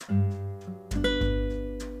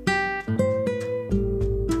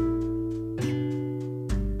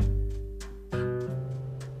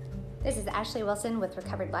Ashley Wilson with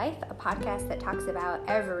Recovered Life, a podcast that talks about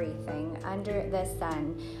everything under the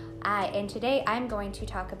sun. And today I'm going to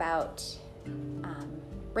talk about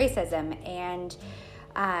racism, and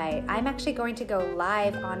I'm actually going to go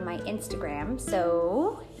live on my Instagram.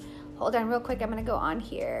 So hold on real quick, I'm going to go on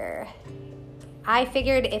here. I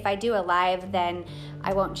figured if I do a live, then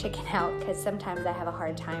I won't chicken out because sometimes I have a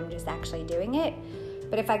hard time just actually doing it.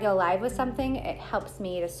 But if I go live with something, it helps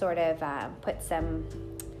me to sort of put some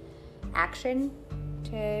action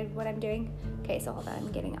to what I'm doing. Okay, so hold on,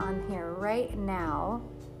 I'm getting on here right now.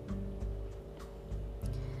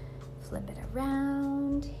 Flip it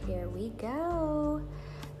around. Here we go.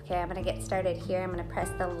 Okay, I'm going to get started here. I'm going to press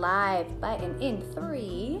the live button in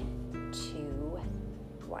 3, 2,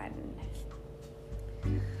 1.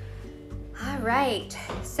 All right,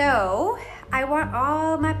 so I want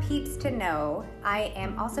all my peeps to know I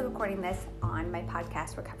am also recording this on my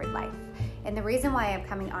podcast, Recovered Life. And the reason why I'm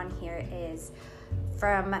coming on here is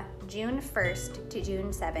from June 1st to June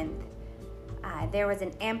 7th, there was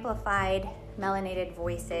an amplified Melanated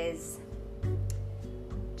Voices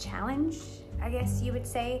challenge, I guess you would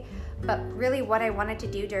say. But really what I wanted to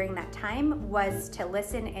do during that time was to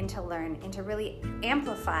listen and to learn and to really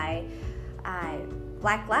amplify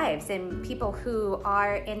Black lives and people who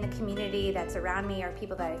are in the community that's around me or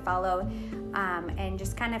people that I follow, and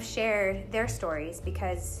just kind of share their stories,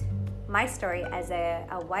 because my story as a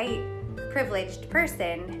white privileged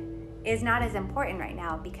person is not as important right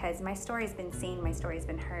now because my story's been seen, my story's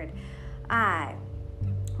been heard.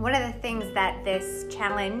 One of the things that this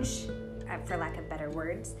challenge, for lack of better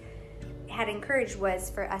words, had encouraged was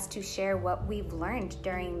for us to share what we've learned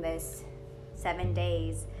during this 7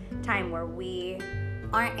 days time where we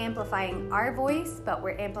aren't amplifying our voice, but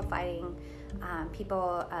we're amplifying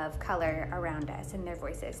people of color around us and their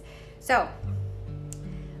voices. So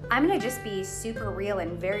I'm going to just be super real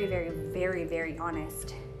and very, very, very, very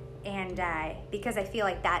honest. And because I feel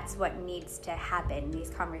like that's what needs to happen. These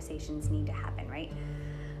conversations need to happen, right?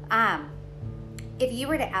 If you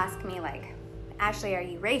were to ask me, like, Ashley, are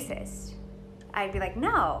you racist? I'd be like,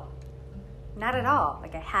 no, not at all.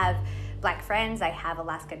 Like, I have Black friends, I have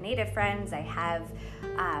Alaska Native friends, I have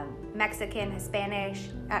Mexican, Hispanic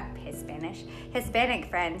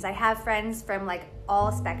friends. I have friends from like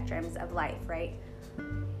all spectrums of life, right?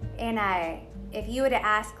 And if you were to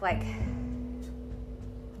ask, like,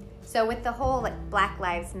 so with the whole like Black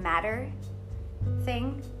Lives Matter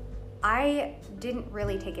thing, I didn't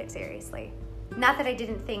really take it seriously. Not that I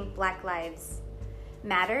didn't think Black lives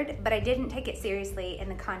mattered, but I didn't take it seriously in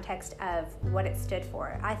the context of what it stood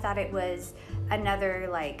for. I thought it was another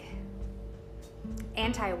like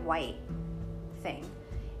anti-white thing,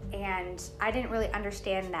 and I didn't really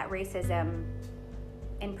understand that racism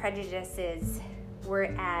and prejudices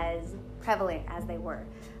were as prevalent as they were.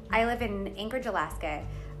 I live in Anchorage, Alaska.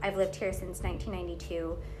 I've lived here since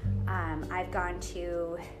 1992. I've gone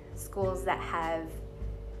to schools that have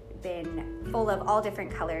been full of all different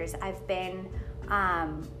colors. I've been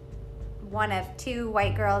one of 2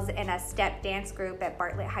 white girls in a step dance group at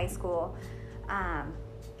Bartlett High School. I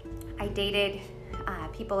dated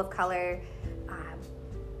people of color,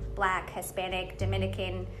 Black, Hispanic,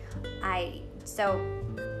 Dominican. I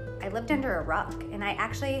lived under a rock, and I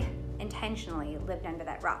actually intentionally lived under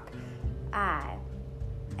that rock.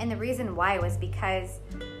 And the reason why was because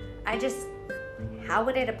how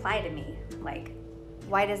would it apply to me? Like,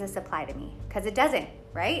 why does this apply to me? Because it doesn't,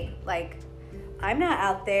 right? Like, I'm not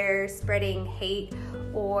out there spreading hate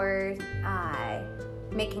or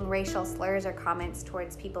making racial slurs or comments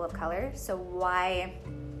towards people of color. So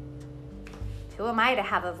who am I to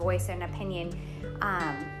have a voice and opinion?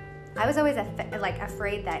 I was always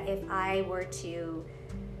afraid that if I were to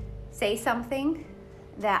say something,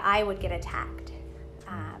 that I would get attacked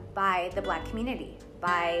by the Black community,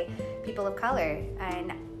 by people of color.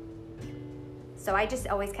 And so I just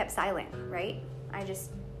always kept silent, right? I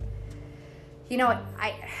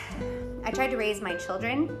tried to raise my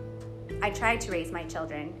children.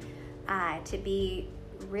 To be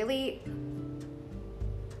really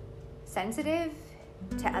sensitive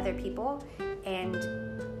to other people and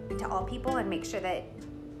to all people, and make sure that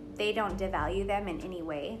they don't devalue them in any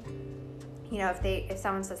way. You know, if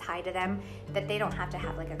someone says hi to them, that they don't have to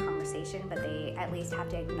have like a conversation, but they at least have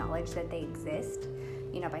to acknowledge that they exist,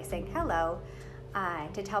 you know, by saying hello,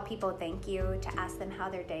 to tell people thank you, to ask them how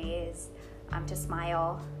their day is, to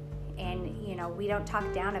smile. And, you know, we don't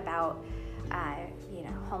talk down about,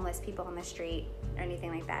 homeless people on the street or anything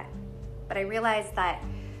like that. But I realized that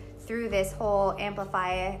through this whole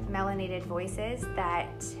Amplify Melanated Voices,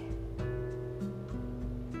 that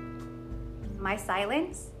my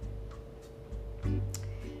silence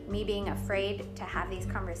me being afraid to have these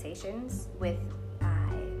conversations with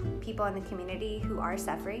people in the community who are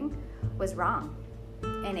suffering was wrong,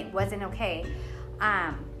 and it wasn't okay.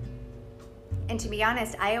 And to be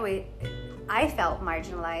honest, I felt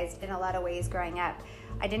marginalized in a lot of ways growing up.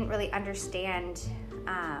 I didn't really understand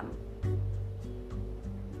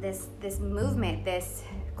this movement, this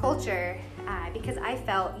culture, because I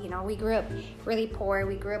felt, we grew up really poor.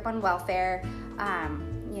 We grew up on welfare,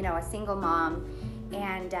 a single mom,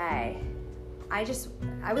 and I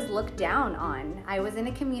was looked down on. I was in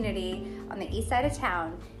a community on the east side of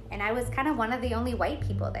town, and I was kind of one of the only white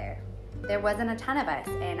people there. There wasn't a ton of us,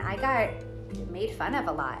 and I got made fun of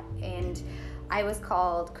a lot. And I was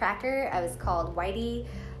called cracker. I was called whitey.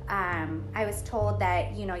 I was told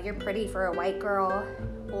that, you're pretty for a white girl,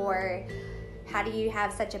 or how do you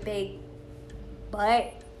have such a big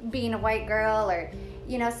butt being a white girl, or,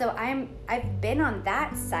 so I've been on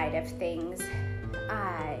that side of things.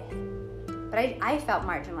 But I felt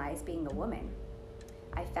marginalized being a woman.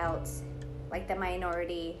 I felt like the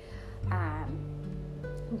minority,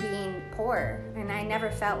 being poor, and I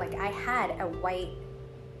never felt like I had a white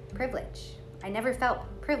privilege. I never felt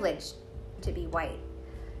privileged to be white.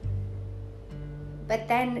 But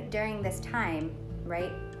then during this time,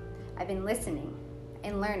 right, I've been listening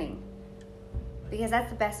and learning, because that's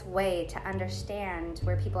the best way to understand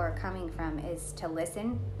where people are coming from, is to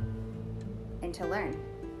listen and to learn.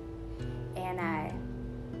 And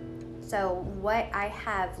so what I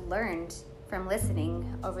have learned from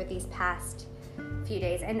listening over these past few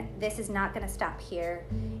days, and this is not going to stop here.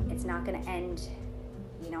 It's not going to end,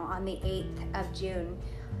 on the 8th of June.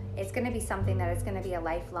 It's going to be something that is going to be a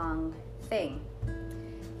lifelong thing.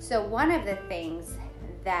 So one of the things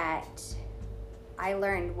that I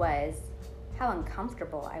learned was how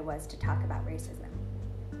uncomfortable I was to talk about racism.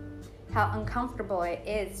 How uncomfortable it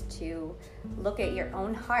is to look at your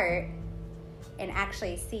own heart and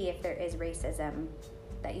actually see if there is racism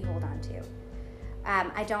that you hold on to.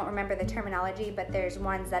 I don't remember the terminology, but there's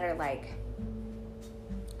ones that are like,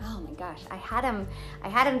 oh my gosh, I had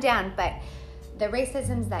them down, but the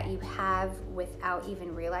racisms that you have without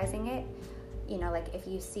even realizing it, like if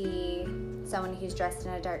you see someone who's dressed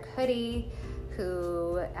in a dark hoodie,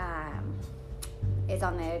 who is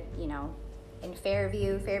on the, in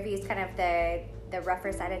Fairview. Fairview is kind of the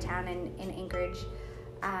rougher side of town in Anchorage.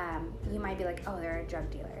 You might be like, oh, they're a drug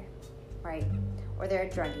dealer, right? Or they're a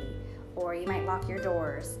druggie, or you might lock your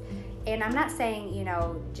doors. And I'm not saying,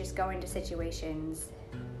 just go into situations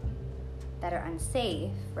that are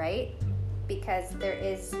unsafe, right? Because there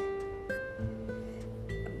is,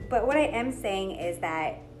 but what I am saying is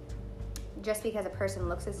that just because a person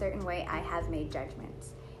looks a certain way, I have made judgments,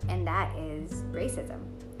 and that is racism.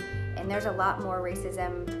 And there's a lot more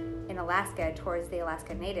racism in Alaska towards the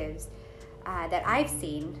Alaska Natives that I've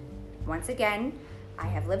seen. Once again, I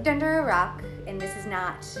have lived under a rock, and this is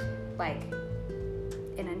not like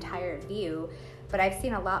an entire view, but I've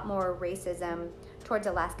seen a lot more racism towards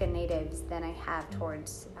Alaska Natives than I have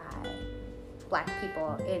towards Black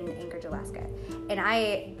people in Anchorage, Alaska.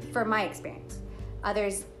 And from my experience,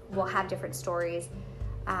 others will have different stories.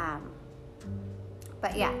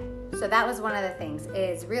 But yeah, so that was one of the things,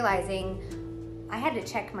 is realizing I had to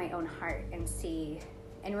check my own heart and see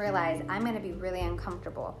and realize I'm going to be really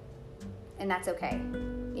uncomfortable, and that's okay.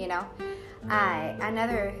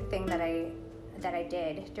 Another thing that I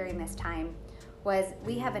did during this time was,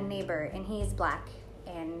 we have a neighbor, and he's Black,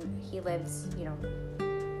 and he lives,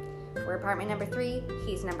 we're apartment number 3,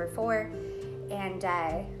 he's number 4, and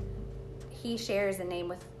he shares a name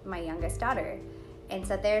with my youngest daughter. And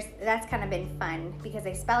so that's kind of been fun, because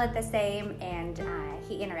they spell it the same, and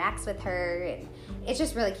he interacts with her, and it's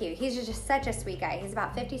just really cute. He's just such a sweet guy. He's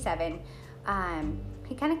about 57.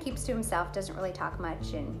 He kind of keeps to himself, doesn't really talk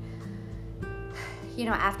much. And,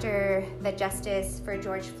 after the justice for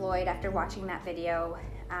George Floyd, after watching that video,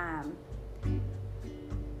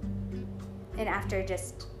 and after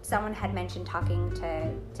just someone had mentioned talking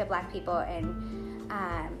to Black people, and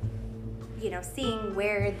seeing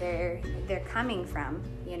where they're coming from,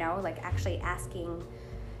 like actually asking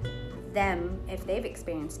them if they've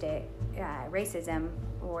experienced it, racism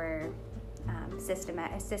or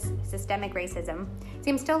systemic racism. See,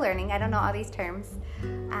 I'm still learning. I don't know all these terms.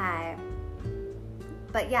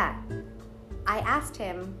 But yeah, I asked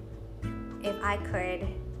him if I could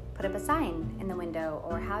put up a sign in the window,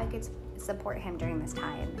 or how I could support him during this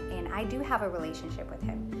time. And I do have a relationship with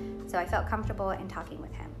him, so I felt comfortable in talking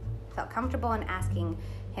with him. Felt comfortable in asking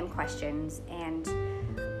him questions, and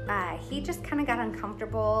he just kind of got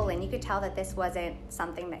uncomfortable, and you could tell that this wasn't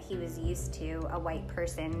something that he was used to, a white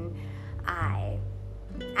person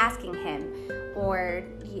asking him.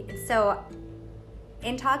 So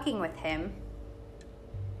in talking with him,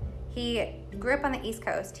 he grew up on the East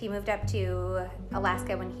Coast. He moved up to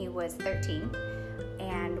Alaska when he was 13.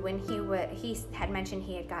 And when he had mentioned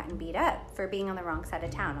he had gotten beat up for being on the wrong side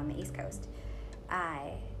of town on the East Coast.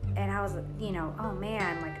 And I was, oh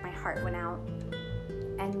man, like my heart went out.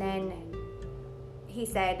 And then he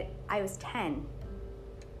said, I was 10.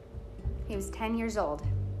 He was 10 years old.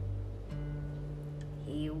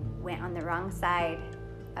 He went on the wrong side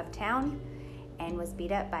of town and was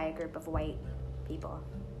beat up by a group of white people.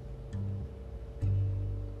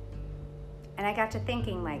 And I got to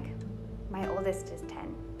thinking, like, my oldest is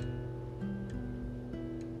 10.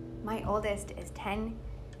 My oldest is 10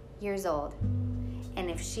 years old. And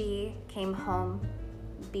if she came home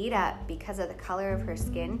beat up because of the color of her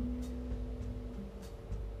skin,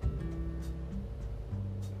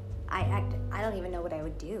 I don't even know what I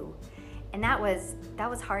would do. And that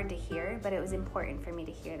was hard to hear, but it was important for me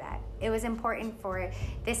to hear that. It was important for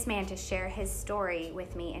this man to share his story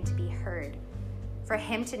with me and to be heard. For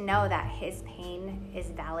him to know that his pain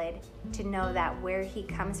is valid, to know that where he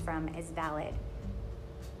comes from is valid.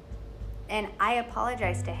 And I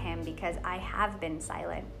apologized to him because I have been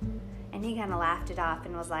silent. And he kind of laughed it off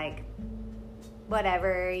and was like,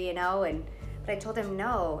 whatever, but I told him,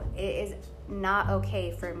 no, it is not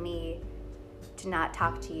okay for me to not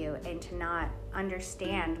talk to you and to not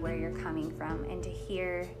understand where you're coming from and to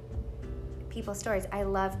hear people's stories. I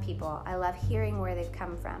love people. I love hearing where they've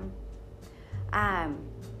come from. And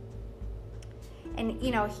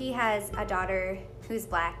he has a daughter who's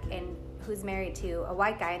black and who's married to a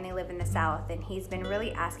white guy, and they live in the South, and he's been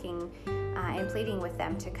really asking and pleading with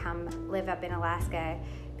them to come live up in Alaska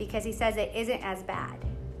because he says it isn't as bad.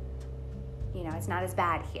 It's not as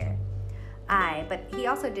bad here. But he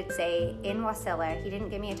also did say in Wasilla, he didn't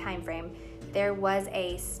give me a time frame, there was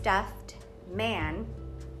a stuffed man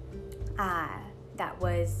that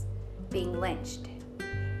was being lynched.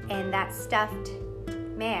 And that stuffed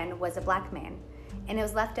man was a black man. And it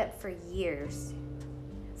was left up for years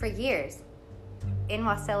in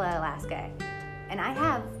Wasilla, Alaska. And I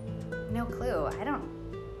have no clue. I don't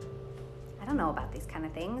know about these kind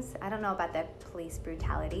of things. I don't know about the police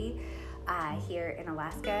brutality here in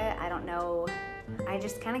Alaska. I don't know. I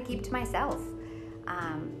just kind of keep to myself.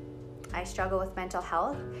 I struggle with mental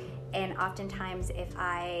health, and oftentimes if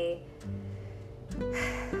I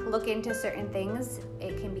look into certain things,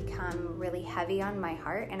 it can become really heavy on my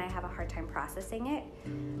heart, and I have a hard time processing it.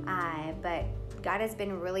 But God has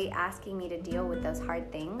been really asking me to deal with those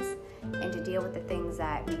hard things and to deal with the things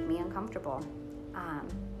that make me uncomfortable.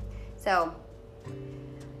 So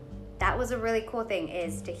that was a really cool thing,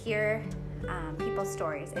 is to hear people's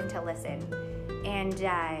stories and to listen. And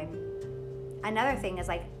another thing is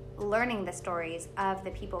like learning the stories of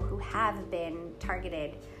the people who have been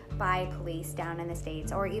targeted by police down in the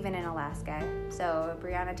States or even in Alaska. So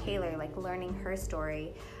Breonna Taylor, like learning her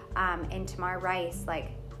story, and Tamar Rice,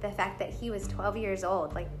 like the fact that he was 12 years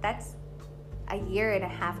old, like that's a year and a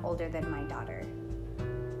half older than my daughter.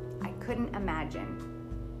 I couldn't imagine.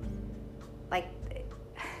 Like,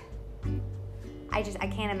 I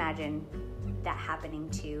can't imagine that happening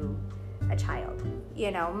to a child,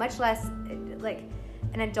 much less like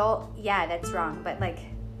an adult. Yeah, that's wrong, but like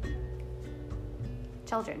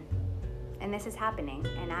children. And this is happening,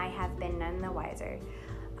 and I have been none the wiser.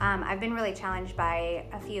 I've been really challenged by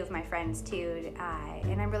a few of my friends too,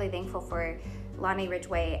 and I'm really thankful for Lonnie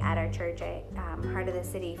Ridgway at our church at Heart of the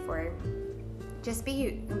City for just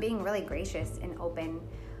being really gracious and open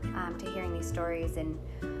to hearing these stories. And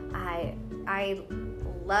I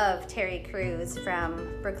love Terry Crews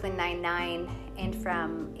from Brooklyn Nine-Nine and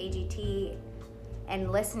from AGT,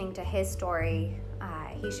 and listening to his story,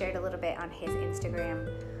 he shared a little bit on his Instagram,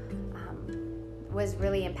 was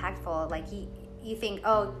really impactful. Like you think,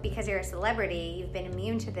 oh, because you're a celebrity, you've been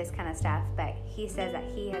immune to this kind of stuff, but he says that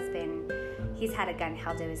he's had a gun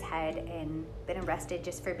held to his head and been arrested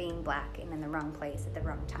just for being black and in the wrong place at the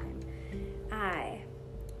wrong time.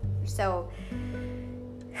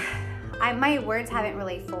 My words haven't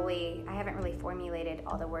really formulated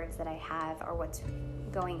all the words that I have or what's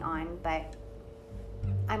going on, but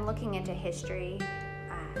I'm looking into history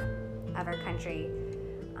of our country,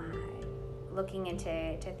 looking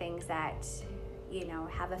into things that,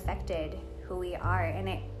 have affected who we are. And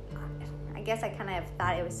I guess I kind of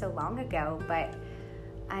thought it was so long ago, but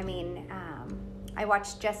I mean, I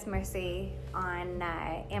watched Just Mercy on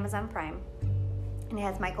Amazon Prime, and it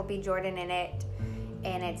has Michael B. Jordan in it,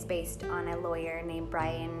 and it's based on a lawyer named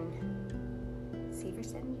Brian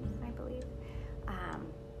Severson, I believe.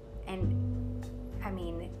 And I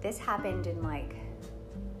mean, this happened in like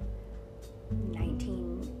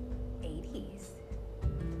 1980s,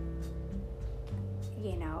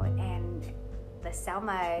 and the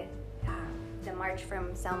Selma, the march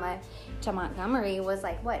from Selma to Montgomery was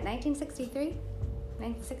like, what, 1963?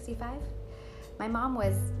 1965? My mom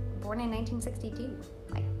was born in 1962.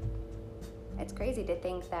 Like, it's crazy to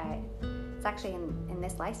think that it's actually in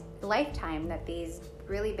this lifetime that these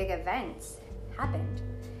really big events happened.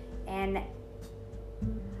 And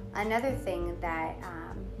another thing that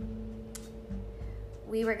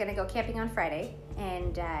we were going to go camping on Friday,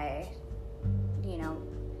 and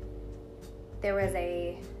there was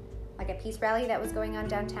a peace rally that was going on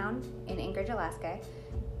downtown in Anchorage, Alaska,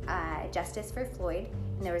 Justice for Floyd,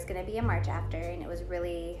 and there was going to be a march after, and it was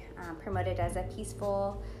really promoted as a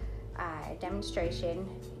peaceful demonstration.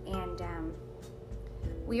 And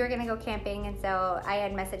we were going to go camping, and so I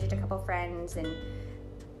had messaged a couple friends and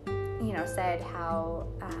said how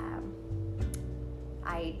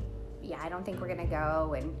I don't think we're going to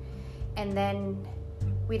go, and then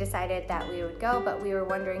we decided that we would go, but we were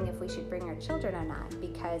wondering if we should bring our children or not,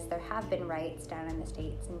 because there have been riots down in the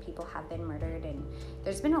States and people have been murdered, and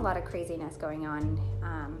there's been a lot of craziness going on.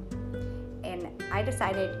 And I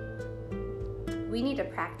decided we need to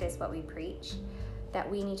practice what we preach, that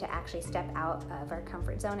we need to actually step out of our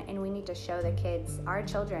comfort zone, and we need to show the kids, our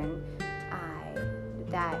children,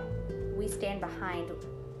 that we stand behind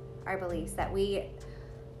our beliefs, that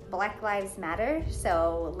Black Lives Matter,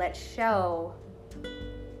 so let's show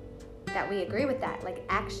that we agree with that, like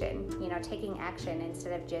action, taking action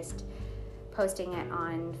instead of just posting it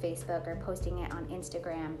on Facebook or posting it on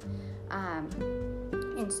Instagram.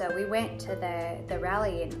 And so we went to the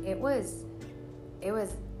rally, and it was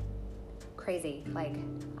crazy. Like,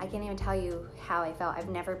 I can't even tell you how I felt. I've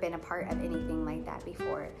never been a part of anything like that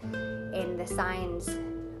before. And the signs,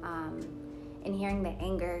 and hearing the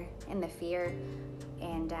anger and the fear,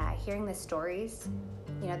 and hearing the stories.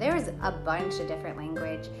 There was a bunch of different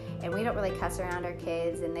language, and we don't really cuss around our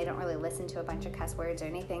kids, and they don't really listen to a bunch of cuss words or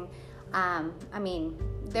anything. I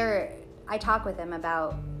talk with them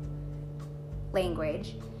about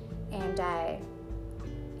language, and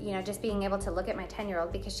just being able to look at my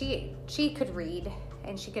 10-year-old, because she could read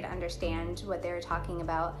and she could understand what they were talking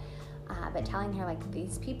about, but telling her, like,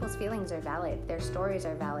 these people's feelings are valid, their stories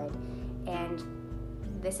are valid, and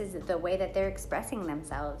this is the way that they're expressing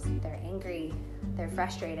themselves. They're angry, they're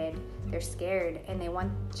frustrated, they're scared, and they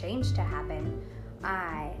want change to happen.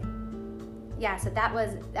 So that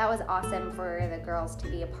was awesome for the girls to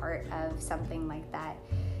be a part of something like that,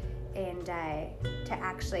 and to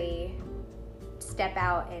actually step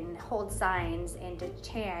out and hold signs and to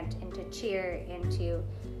chant and to cheer and to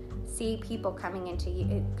see people come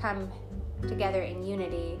together in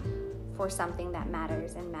unity for something that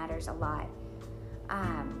matters and matters a lot.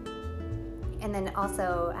 And then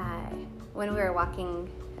also when we were walking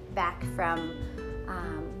back from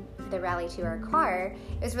the rally to our car,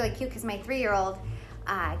 it was really cute because my 3-year-old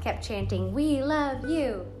kept chanting, "We love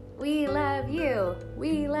you, we love you,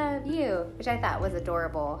 we love you," which I thought was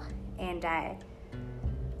adorable. And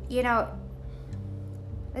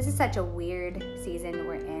this is such a weird season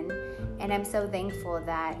we're in, and I'm so thankful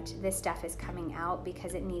that this stuff is coming out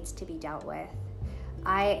because it needs to be dealt with.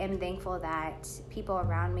 I am thankful that people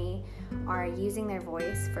around me are using their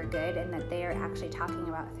voice for good and that they are actually talking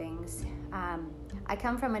about things. I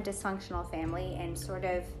come from a dysfunctional family, and sort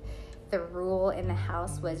of the rule in the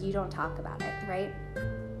house was you don't talk about it, right?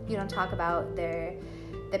 You don't talk about the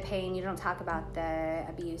pain, you don't talk about the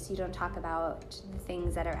abuse, you don't talk about the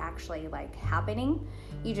things that are actually like happening.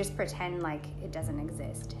 You just pretend like it doesn't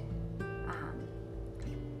exist.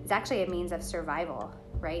 It's actually a means of survival,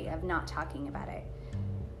 right? Of not talking about it.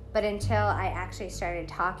 But until I actually started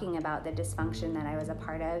talking about the dysfunction that I was a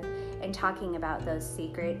part of and talking about those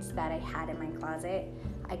secrets that I had in my closet,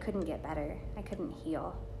 I couldn't get better. I couldn't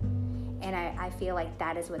heal. And I feel like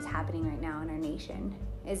that is what's happening right now in our nation,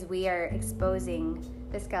 is we are exposing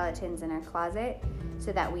the skeletons in our closet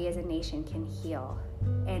so that we as a nation can heal.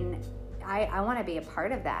 And I want to be a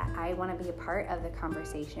part of that. I want to be a part of the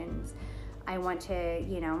conversations. I want to,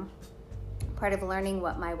 part of learning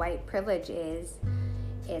what my white privilege is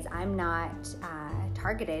I'm not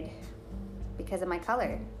targeted because of my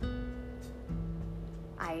color.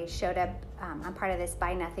 I showed up, I'm part of this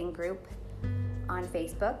Buy Nothing group on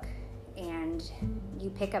Facebook, and you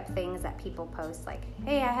pick up things that people post like,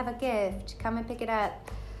 "Hey, I have a gift, come and pick it up.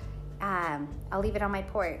 I'll leave it on my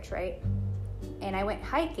porch," right? And I went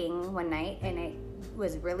hiking one night, and it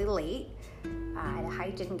was really late. The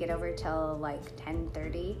hike didn't get over till like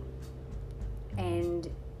 10:30, and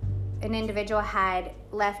an individual had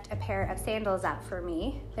left a pair of sandals out for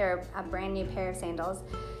me. They're a brand new pair of sandals,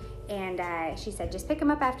 And she said, just pick them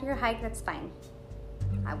up after your hike, that's fine.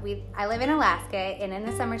 I live in Alaska, and in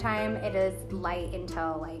the summertime, it is light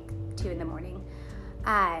until like 2 in the morning.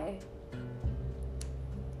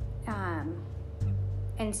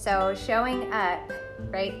 And so showing up,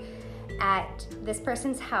 right, at this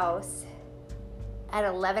person's house at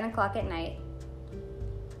 11 o'clock at night,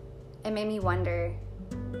 it made me wonder,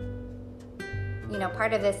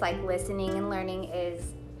 part of this like listening and learning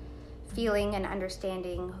is feeling and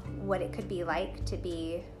understanding what it could be like to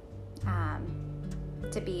be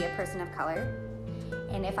a person of color.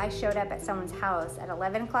 And if I showed up at someone's house at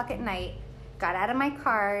 11 o'clock at night, got out of my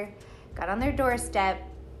car, got on their doorstep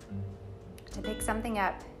to pick something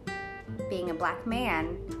up, being a black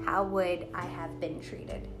man, how would I have been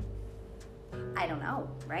treated? I don't know,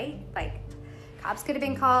 right? Like, cops could have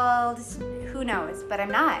been called, who knows? But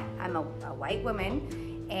I'm not. I'm a white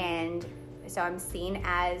woman, and so I'm seen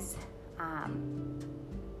as not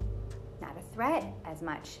a threat as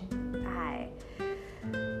much.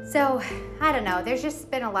 So I don't know. There's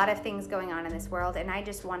just been a lot of things going on in this world, and I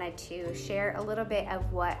just wanted to share a little bit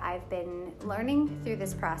of what I've been learning through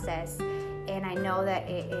this process. And I know that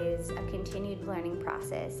it is a continued learning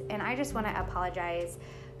process. And I just want to apologize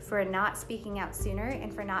for not speaking out sooner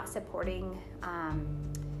and for not supporting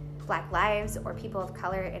Black lives or people of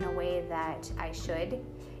color in a way that I should,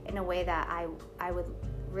 in a way that I would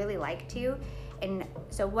really like to. And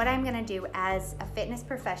so what I'm going to do as a fitness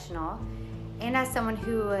professional and as someone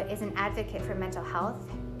who is an advocate for mental health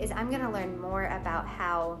is I'm going to learn more about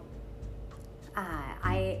how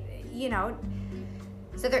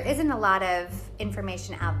so there isn't a lot of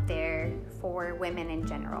information out there for women in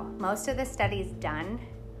general. Most of the studies done,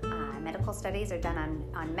 medical studies, are done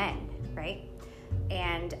on men, right?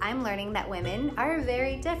 And I'm learning that women are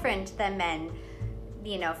very different than men,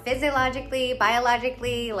 physiologically,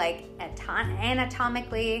 biologically, like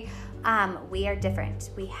anatomically. We are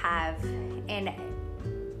different. And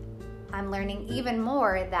I'm learning even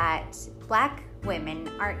more that Black women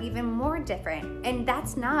are even more different, and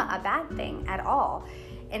that's not a bad thing at all.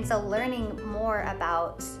 And so learning more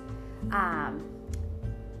about, I'm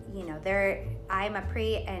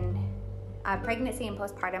a pregnancy and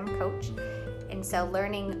postpartum coach, and so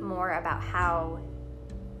learning more about how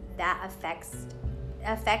that affects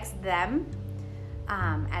them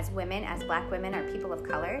as women, as Black women or people of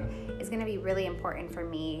color, is going to be really important for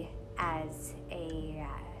me as a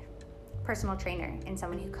personal trainer and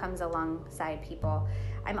someone who comes alongside people.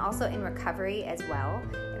 I'm also in recovery as well,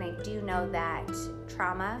 and I do know that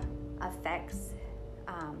trauma affects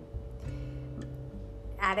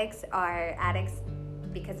addicts are addicts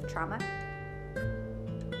because of trauma,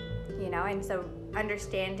 and so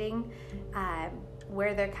understanding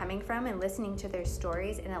where they're coming from and listening to their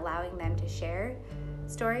stories and allowing them to share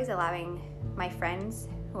stories, allowing my friends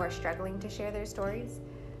who are struggling to share their stories,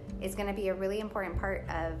 is going to be a really important part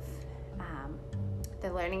of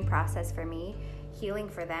the learning process for me, healing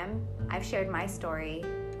for them. I've shared my story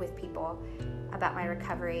with people about my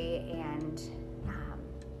recovery and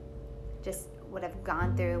just what I've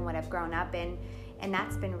gone through and what I've grown up in, and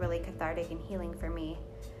that's been really cathartic and healing for me.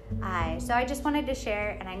 So I just wanted to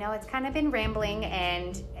share, and I know it's kind of been rambling,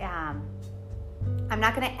 and I'm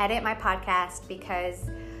not going to edit my podcast because,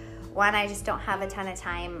 one, I just don't have a ton of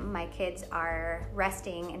time. My kids are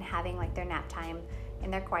resting and having like their nap time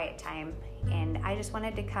and their quiet time, and I just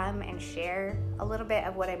wanted to come and share a little bit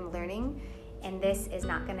of what I'm learning, and this is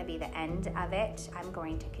not going to be the end of it. I'm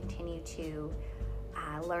going to continue to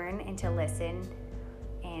learn and to listen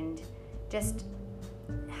and just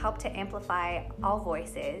help to amplify all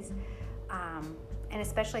voices, and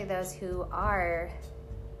especially those who are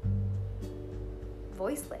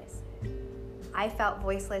voiceless. I felt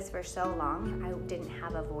voiceless for so long. I didn't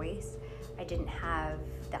have a voice. I didn't have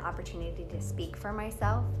the opportunity to speak for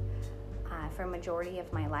myself for a majority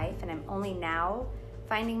of my life, and I'm only now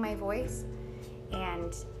finding my voice.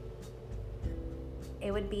 And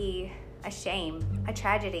it would be a shame, a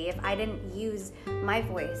tragedy, if I didn't use my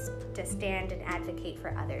voice to stand and advocate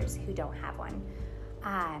for others who don't have one.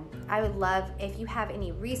 I would love if you have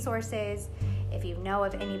any resources, if you know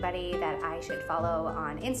of anybody that I should follow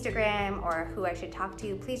on Instagram or who I should talk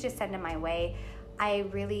to, please just send them my way.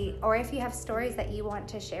 Or if you have stories that you want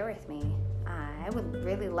to share with me, I would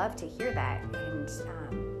really love to hear that. And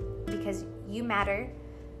because you matter,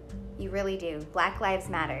 you really do. Black lives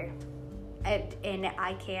matter. And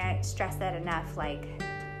I can't stress that enough. Like,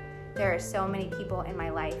 there are so many people in my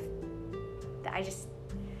life that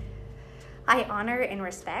I honor and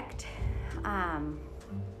respect. And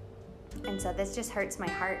so this just hurts my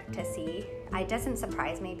heart to see. It doesn't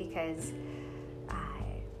surprise me because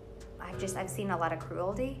I've seen a lot of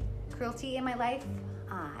cruelty cruelty in my life,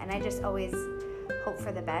 and I just always hope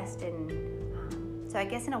for the best. And so I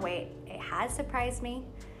guess in a way it has surprised me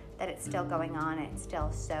that it's still going on and it's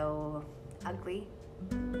still so ugly.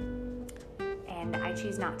 And I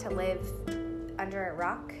choose not to live under a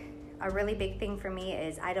rock. A really big thing for me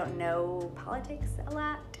is I don't know politics a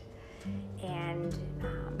lot, and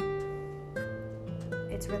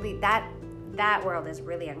it's really that world is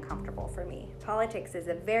really uncomfortable for me. Politics is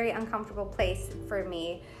a very uncomfortable place for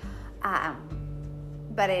me,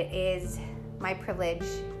 but it is my privilege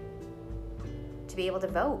to be able to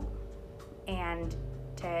vote and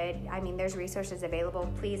there's resources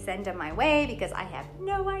available. Please send them my way because I have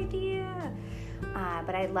no idea.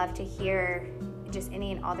 But I'd love to hear just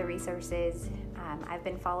any and all the resources. I've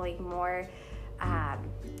been following more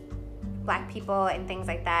Black people and things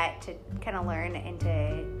like that to kind of learn and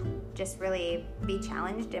to just really be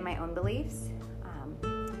challenged in my own beliefs.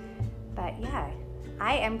 But yeah,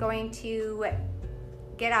 I am going to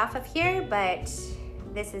get off of here, but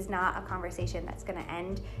this is not a conversation that's going to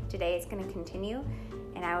end today. It's going to continue,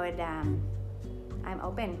 and I'm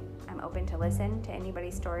open to listen to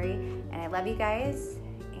anybody's story, and I love you guys,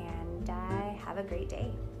 and have a great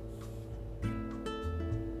day.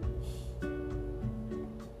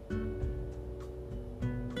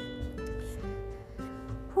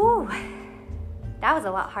 Whew, that was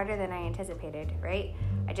a lot harder than I anticipated, right?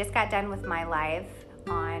 I just got done with my live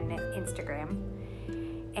on Instagram,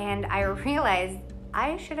 and I realized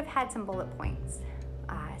I should have had some bullet points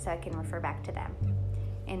so I can refer back to them.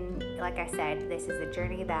 And like I said, this is a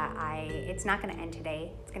journey that it's not going to end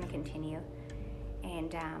today. It's going to continue.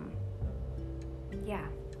 And yeah.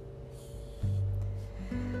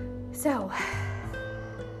 So,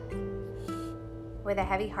 with a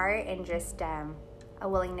heavy heart and just a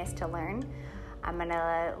willingness to learn, I'm going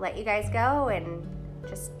to let you guys go and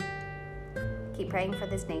just keep praying for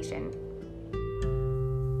this nation.